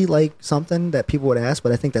used to be like something that people would ask,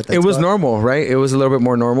 but I think that's It was gone. normal, right? It was a little bit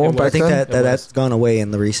more normal It was. back I think then. that It was. that's gone away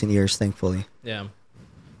in the recent years, thankfully. Yeah,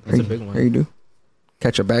 that's a big There one. you do.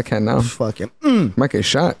 Catch a backhand now. Fuck him. Might get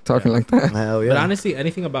shot talking like that. Hell But yeah. honestly,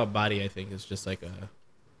 anything about body, I think, is just like a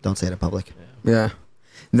Don't say it in public. Yeah.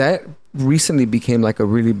 That recently became like a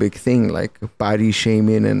really big thing, like body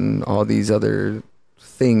shaming and all these other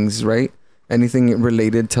things, right? Anything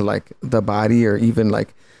related to like the body or even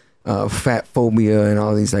like fat phobia and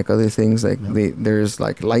all these like other things, like Yep. there's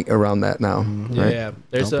like light around that now, Mhm. yeah. right? Yeah,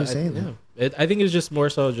 there's Don't a be saying that. I think it's just more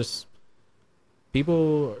so just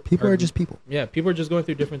people. People are just people. Yeah, people are just going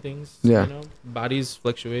through different things. Yeah. You know, bodies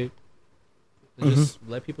fluctuate. Mhm. Just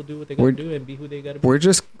let people do what they gotta We're- do and be who they gotta be.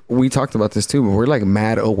 We talked about this too, but we're like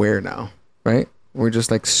mad aware now, right? We're just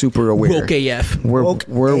like super aware. Woke AF. We're Woke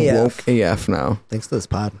we're AF. woke AF now. Thanks to this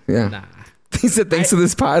pod. Yeah. Nah. He said thanks to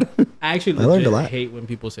this pod. I actually I learned a legit lot. hate when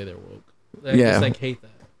people say they're woke. I Yeah. just like hate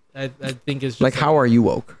that. I think it's just Like how are you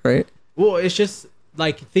woke, right? well, it's just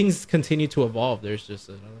like things continue to evolve. There's just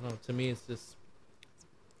I don't know. To me, it's just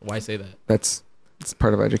why say that? It's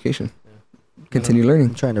part of education. Yeah. Continue I'm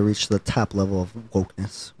learning. trying to reach the top level of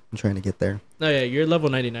wokeness. I'm trying to get there. No, yeah, you're level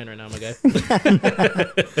 99 right now, my guy.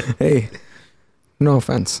 Hey, no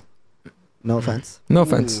offense. No offense. No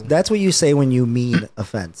offense. That's what you say when you mean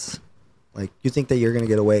offense. Like, you think that you're going to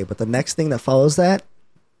get away, but the next thing that follows that,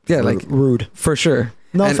 Yeah, like rude. for sure.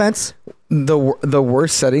 No And offense. The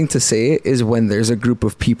worst setting to say it is when there's a group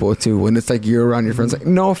of people too. When it's like you're around your friends. Like,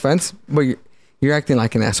 no offense, but you're acting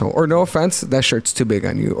like an asshole. Or no offense, that shirt's too big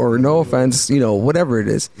on you. Or no offense, whatever it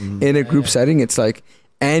is. In a group setting, it's like,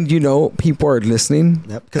 and people are listening.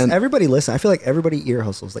 Yep. Because everybody listen. I feel like everybody ear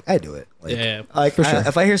hustles. Like, I do it. Like, Yeah, like, for sure.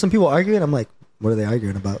 If I hear some people arguing, I'm like, what are they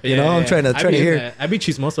arguing about? I'm trying to hear. I be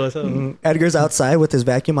chismoso as hell. Edgar's outside with his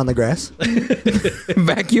vacuum on the grass.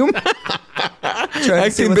 Vacuum. Trying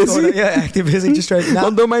to see what's going on. Yeah, acting busy. Just trying. Now,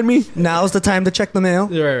 Don't mind me. now's the time to check the mail.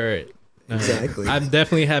 Right. Exactly. I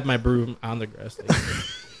definitely have my broom on the grass. Like,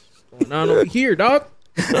 what's going on over here, dog?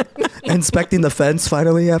 Inspecting the fence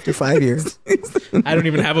finally after 5 years. I don't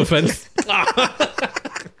even have a fence.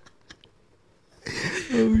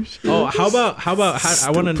 How about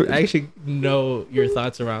I want to actually know your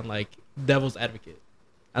thoughts around like devil's advocate.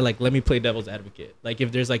 Let me play devil's advocate. Like,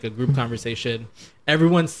 if there's like a group conversation,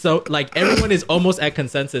 everyone is almost at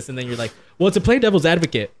consensus, and then you're like, well, to play devil's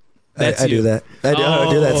advocate, I do that. I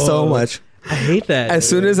do that so much. I hate that. As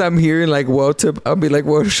soon as I'm hearing like I'll be like,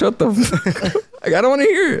 well, shut the fuck up. Like, I don't want to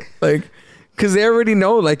hear it. Like, because they already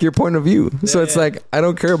know like your point of view. So it's like, I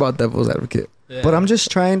don't care about devil's advocate. Yeah. But I'm just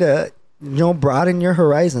trying to, broaden your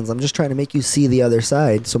horizons. I'm just trying to make you see the other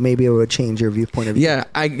side. So maybe it would change your viewpoint of view. Yeah,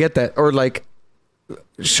 I get that. Or like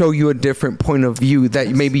show you a different point of view that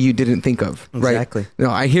maybe you didn't think of. Right? Exactly. No,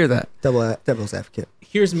 I hear that. Devil's advocate.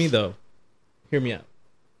 Here's me though. Hear me out.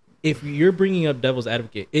 If you're bringing up devil's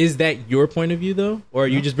advocate, is that your point of view though, or are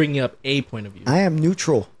you just bringing up a point of view? I am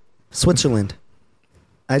neutral. Switzerland.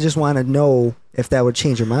 I just want to know if that would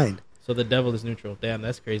change your mind. So the devil is neutral. Damn,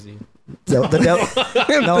 that's crazy. No, the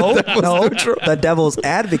devil's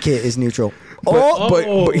advocate is neutral.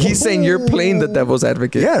 But he's saying you're playing the devil's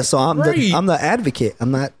advocate. Yeah, so I'm Right. the advocate.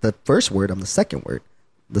 I'm not the first word. I'm the second word.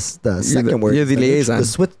 The second word. You're the liaison.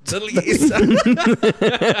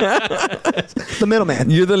 The middleman.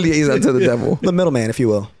 You're the liaison to the devil. The middleman, if you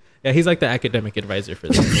will. Yeah, he's like the academic advisor for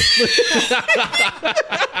this.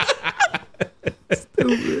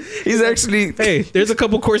 He's actually. Hey, there's a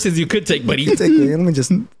couple courses you could take, buddy. Let me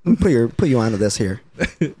just put you onto this here,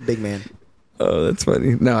 big man. Oh, that's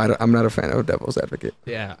funny. No, I'm not a fan of devil's advocate.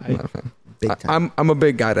 Yeah, I'm not a fan. Big time. I'm a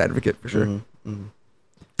big God advocate for sure. Mhm.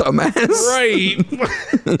 Dumbass. Right.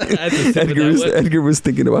 Edgar was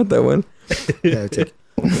thinking about that one. Yeah,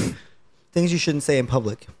 things you shouldn't say in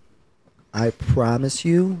public. I promise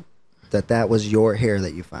you that was your hair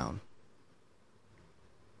that you found.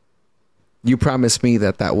 You promised me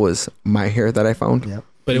that was my hair that I found. Yep.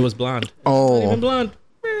 But it was blonde. Oh. Not even blonde.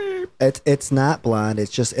 It's not blonde. It's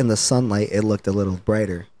just in the sunlight. It looked a little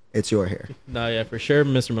brighter. It's your hair, No, yeah, for sure.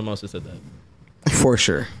 Mr. Mimosa said that. For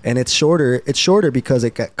sure. and it's shorter. It's shorter because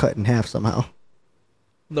it got cut in half somehow.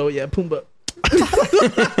 No, yeah, Pumbaa.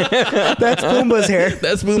 That's Pumbaa's hair.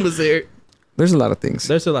 That's Pumbaa's hair. There's a lot of things.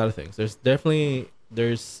 There's a lot of things. There's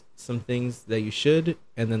some things that you should,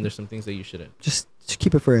 and then there's some things that you shouldn't. Just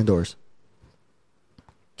keep it for indoors.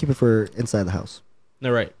 Keep it for inside the house.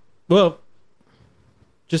 No, right. Well,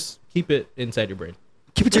 just keep it inside your brain.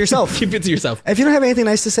 Keep it to yourself. Keep it to yourself. If you don't have anything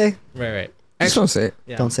nice to say, Right. Just don't say it.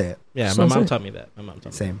 Yeah. don't say it. Yeah, Just my don't mom say it. taught me that. My mom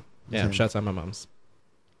taught me. Same. Yeah, Same. shouts out my mom's.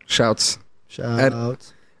 Shouts. Shout.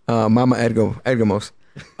 Mama Edgamos.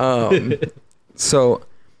 So,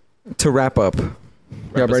 to wrap up.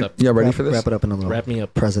 Wrap us up. Y'all ready for this? Wrap it up in a little Wrap me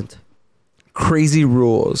up. present. Crazy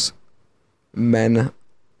rules men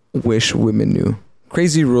wish women knew.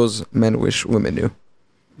 Crazy rules men wish women knew.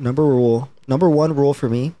 Number one rule for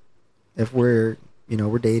me, if we're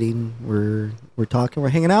dating, we're talking, we're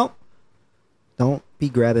hanging out, don't be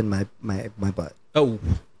grabbing my butt. Oh,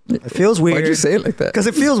 It feels weird. Why'd you say it like that? Because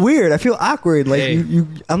it feels weird. I feel awkward. Like Hey.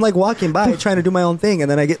 I'm like walking by trying to do my own thing, and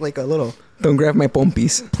then I get like a little. Don't grab my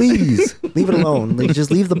pompis. Please leave it alone. Like just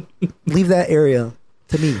leave that area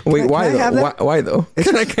to me. Wait, why can I have though? that? Why though?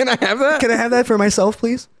 Can I have that? Can I have that for myself,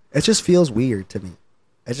 please? It just feels weird to me.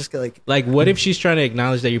 I just get like what if she's trying to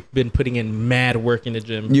acknowledge that you've been putting in mad work in the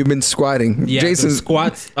gym? You've been squatting. Yeah, Jason's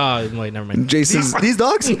squats. Wait, never mind. Jason's these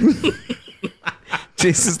dogs.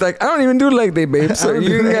 Jason's like, I don't even do leg day, babe. So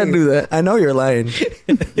you ain't gotta do that. I know you're lying.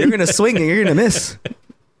 You're gonna swing and you're gonna miss.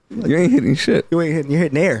 You ain't hitting shit. You're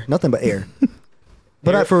hitting air, nothing but air.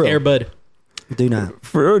 But for real, Airbud. do not.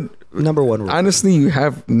 For real, Number one rule. honestly, you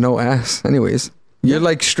have no ass. Anyways, you're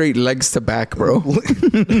like straight legs to back, bro.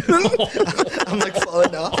 I'm like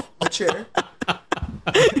falling off the chair.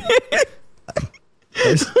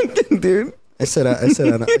 $50. Dude, I sit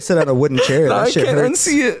on a wooden chair. no, That I shit can't hurts.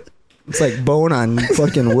 unsee it. It's like bone on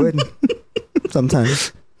fucking wood.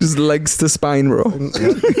 Sometimes Just legs to spine, bro.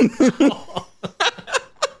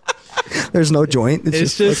 there's no joint.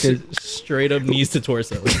 It's just just fucking, straight up knees to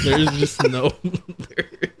torso. There's just no.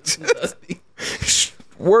 There's nothing.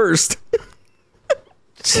 Worst.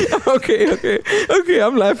 Okay.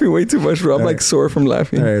 I'm laughing way too much, bro. I'm All like right. sore from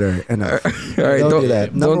laughing. all right. Enough. All right, Don't do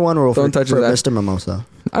that. Number one rule don't for touch that. Mr. Mimosa.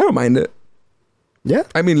 I don't mind it. Yeah,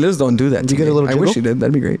 I mean, Liz, don't do that. Did to you get me. a little I wish jiggle? you did.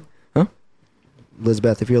 That'd be great.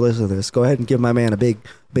 Elizabeth, if you're listening to this, go ahead and give my man a big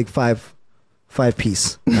five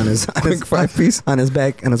piece on his Quick 5 piece. on his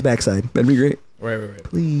backside. That'd be great. Right.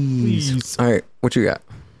 Please. All right, what you got?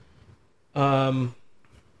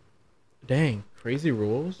 Dang, crazy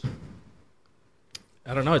rules.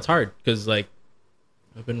 I don't know. It's hard because like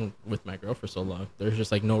I've been with my girl for so long. There's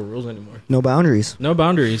just like no rules anymore. No boundaries. No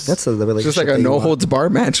boundaries. That's the It's relationship. just like a that you no want. holds bar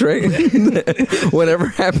match, right? Whatever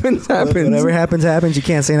happens, happens. Whatever happens. You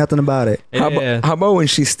can't say nothing about it. yeah. How about when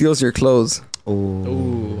she steals your clothes? Oh,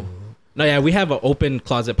 Ooh. No, yeah, we have an open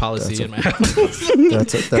closet policy in my house.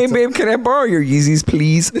 Hey, babe, can I borrow your Yeezys,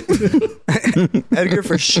 please? Edgar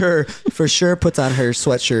for sure puts on her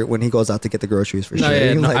sweatshirt when he goes out to get the groceries for No, sure. yeah,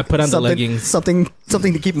 He, no, I put on the something- leggings. Something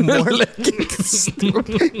to keep him warm.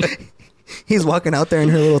 He's walking out there in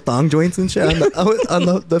her little thong joints and shit on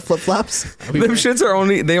the flip flops. Them shits are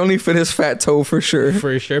only fit his fat toe for sure.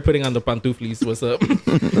 For sure, putting on the pantuflis. What's up?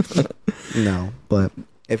 No, but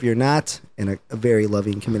if you're not in a very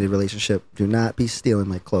loving, committed relationship, do not be stealing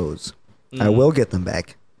my clothes. I will get them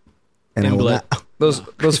back, and I In will blood. not. Those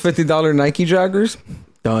 $50 Nike joggers,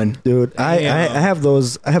 done. Dude, I Damn. have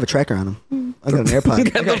those. I have a tracker on them. I got an AirPod.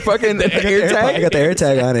 You got the fucking air I tag. got the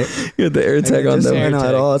AirTag on it. You got the air tag on Just so I them. know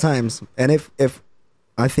at AirTag. all times. And if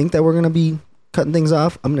I think that we're gonna be cutting things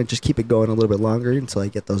off, I'm gonna just keep it going a little bit longer until I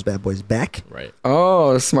get those bad boys back Right.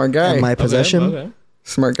 Oh, smart guy. in my possession. Okay.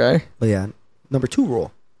 Smart guy. But yeah, number 2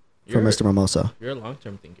 rule for You're, Mr. Mimosa. you're a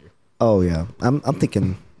long-term thinker. Oh yeah, I'm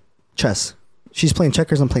thinking chess. She's playing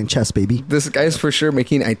checkers. I'm playing chess, baby. This guy's for sure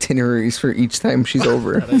making itineraries for each time she's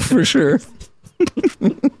over. For sure.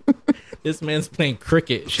 This man's playing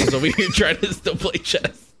cricket. She's over here trying to still play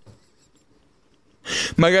chess.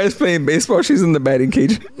 My guy's playing baseball. She's in the batting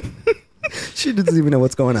cage. She doesn't even know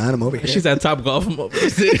what's going on. I'm over here. She's at Top Golf. I'm over here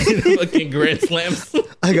sitting in fucking Grand Slams.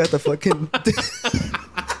 I got the fucking.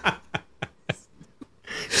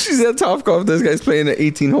 She's at Top Golf. This guy's playing an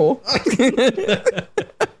 18 hole.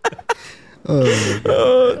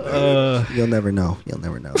 You'll never know. You'll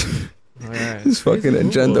never know. All right. His fucking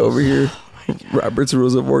agenda over here. Robert's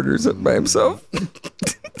Rules of Orders by himself.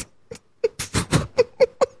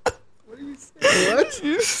 What?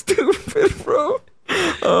 You stupid, bro.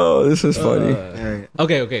 Oh, this is funny. All right.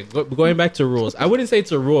 Okay. Going back to rules, I wouldn't say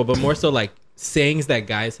it's a rule, but more so like sayings that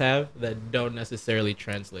guys have that don't necessarily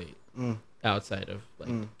translate outside of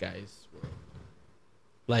like guys' world.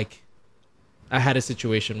 Like, I had a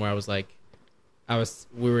situation where I was like,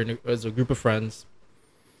 we were it was a group of friends,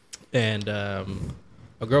 and a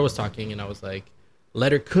girl was talking, and I was like,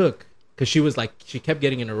 let her cook, because she kept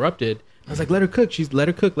getting interrupted. I was like, let her cook. Let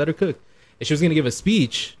her cook. And she was gonna give a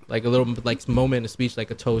speech, like a little like moment, a speech, like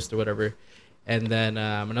a toast or whatever. And then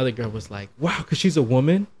another girl was like, wow, because she's a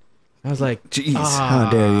woman. I was like, Jeez. How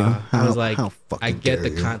dare you? I was like, how fucking I get dare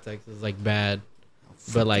the you. context is like bad,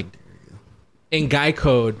 but like in guy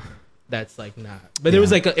code, that's like not. But there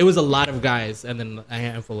was like it was a lot of guys and then a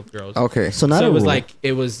handful of girls. Okay. So not So a it was rule. like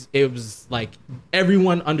it was like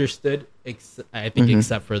everyone understood. I think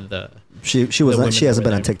except for the. she the was women she hasn't over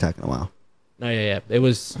been on there. TikTok in a while. No, yeah. It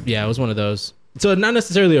was one of those. So not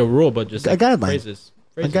necessarily a rule, but just A like guideline. Phrases.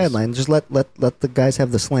 A guideline. Just let the guys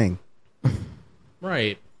have the slang.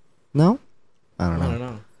 Right. No, I don't know. I don't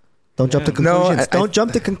know. Don't jump to Yeah. No, conclusions. Don't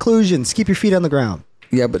jump to conclusions. Keep your feet on the ground.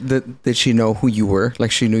 Yeah, but did she know who you were?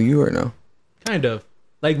 Like she knew you or no? Kind of.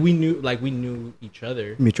 Like we knew each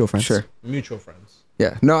other. Mutual friends. Sure. Mutual friends.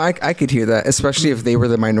 Yeah. No, I could hear that, especially if they were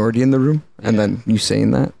the minority in the room, and Yeah. then you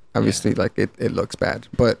saying that. Obviously, like it looks bad,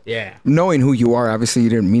 but Yeah. knowing who you are, obviously you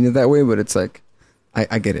didn't mean it that way, but it's like,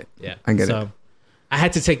 I get it. Yeah. I get so, it. I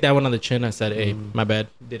had to take that one on the chin. I said, hey, my bad.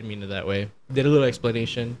 Didn't mean it that way. Did a little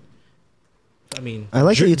explanation. I mean, I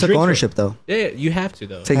like that you took drink- ownership though. Yeah, you have to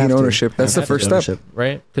though. Taking Have to. ownership. That's the Have to. first step. Ownership.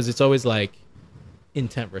 Right? Because it's always like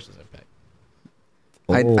intent versus impact.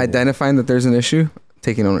 Oh. Identifying that there's an issue,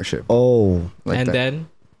 taking ownership. Oh, Like and that. then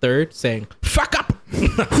third, saying, fuck up.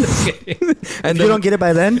 No, I'm just kidding. and if then, you don't get it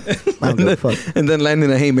by then, I don't give a fuck. and then landing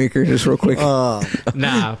a haymaker just real quick.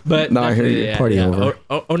 Nah, but No, I hear definitely, you. Party over.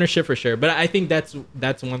 Ownership for sure. But I think that's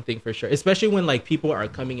one thing for sure, especially when like people are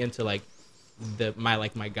coming into like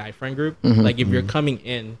my guy friend group. Mhm. Like if you're coming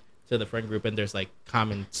in to the friend group and there's like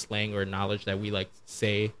common slang or knowledge that we like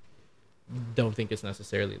say, don't think it's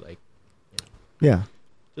necessarily like Yeah.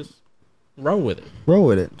 just roll with it. Roll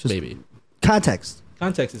with it. Just Maybe context.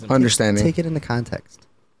 context is important. Understanding. Take it into context.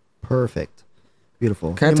 Perfect.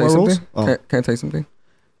 Beautiful. Can I Any tell you more rules? something? Oh. Can I tell you something?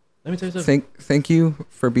 Let me tell you something. Thank you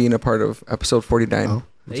for being a part of episode 49. Oh.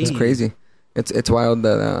 It's Hey. crazy. It's wild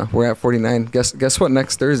that we're at 49. Guess what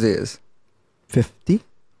next Thursday is? 50?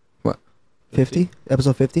 What? 50?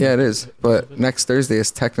 Episode 50? Yeah, it is. But next Thursday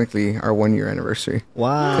is technically our 1 year anniversary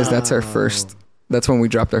Wow. because that's our first. That's when we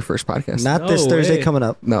dropped our first podcast. Not this No Thursday way. coming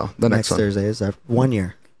up. No, the next one. Thursday is our 1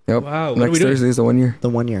 year. Yep. Wow, what are we Next doing? Thursday is the 1 year. The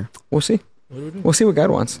 1 year. We'll see. What do we do? We'll see what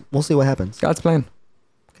God wants. We'll see what happens. God's plan.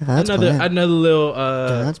 God's plan. Another little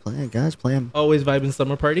God's plan. God's plan. always vibing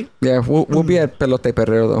summer party. Yeah, we'll be at Pelote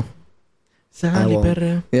Perreo though. Sally won't.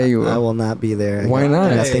 perra. Yeah, you I will. will not be there. Why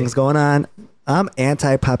not? I got Hey. things going on. I'm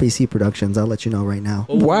anti Poppy C Productions. I'll let you know right now.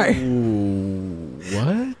 Why? Ooh,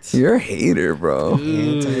 what? You're a hater, bro.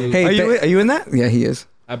 Ooh. Hey, Are you in that? Yeah, he is.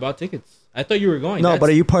 I bought tickets. I thought you were going. No, That's- but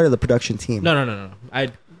are you part of the production team? No. I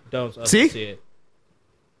don't See? associate.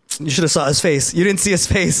 You should have saw his face. You didn't see his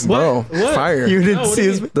face. Bro, What? fire. You didn't No, what see do you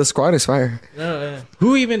his. mean? The squad is fire. No.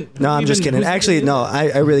 Who even? No, who I'm just even- kidding. who's Actually, even no,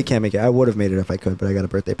 doing I really can't make it. I would have made it if I could, but I got a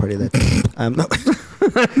birthday party that day. I'm not.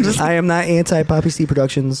 I am not anti Poppy C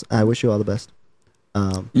Productions. I wish you all the best.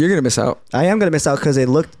 You're gonna miss out. I am gonna miss out because it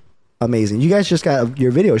looked amazing. You guys just got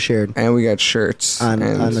your video shared And we got shirts on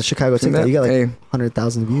and the Chicago see TikTok. that? You got like Hey,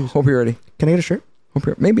 100,000 views. hope you're ready. Can I get a shirt?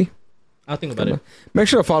 Maybe. I'll think about it. Make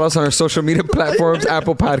sure to follow us on our social media platforms: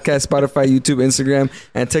 Apple Podcasts, Spotify, YouTube, Instagram,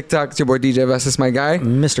 and TikTok. It's your boy DJ Vestus, my guy,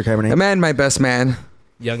 Mr. the Cabernet. man, my best man.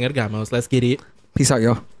 Young Ergamos. Let's get it. Peace out,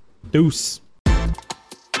 y'all. Deuce.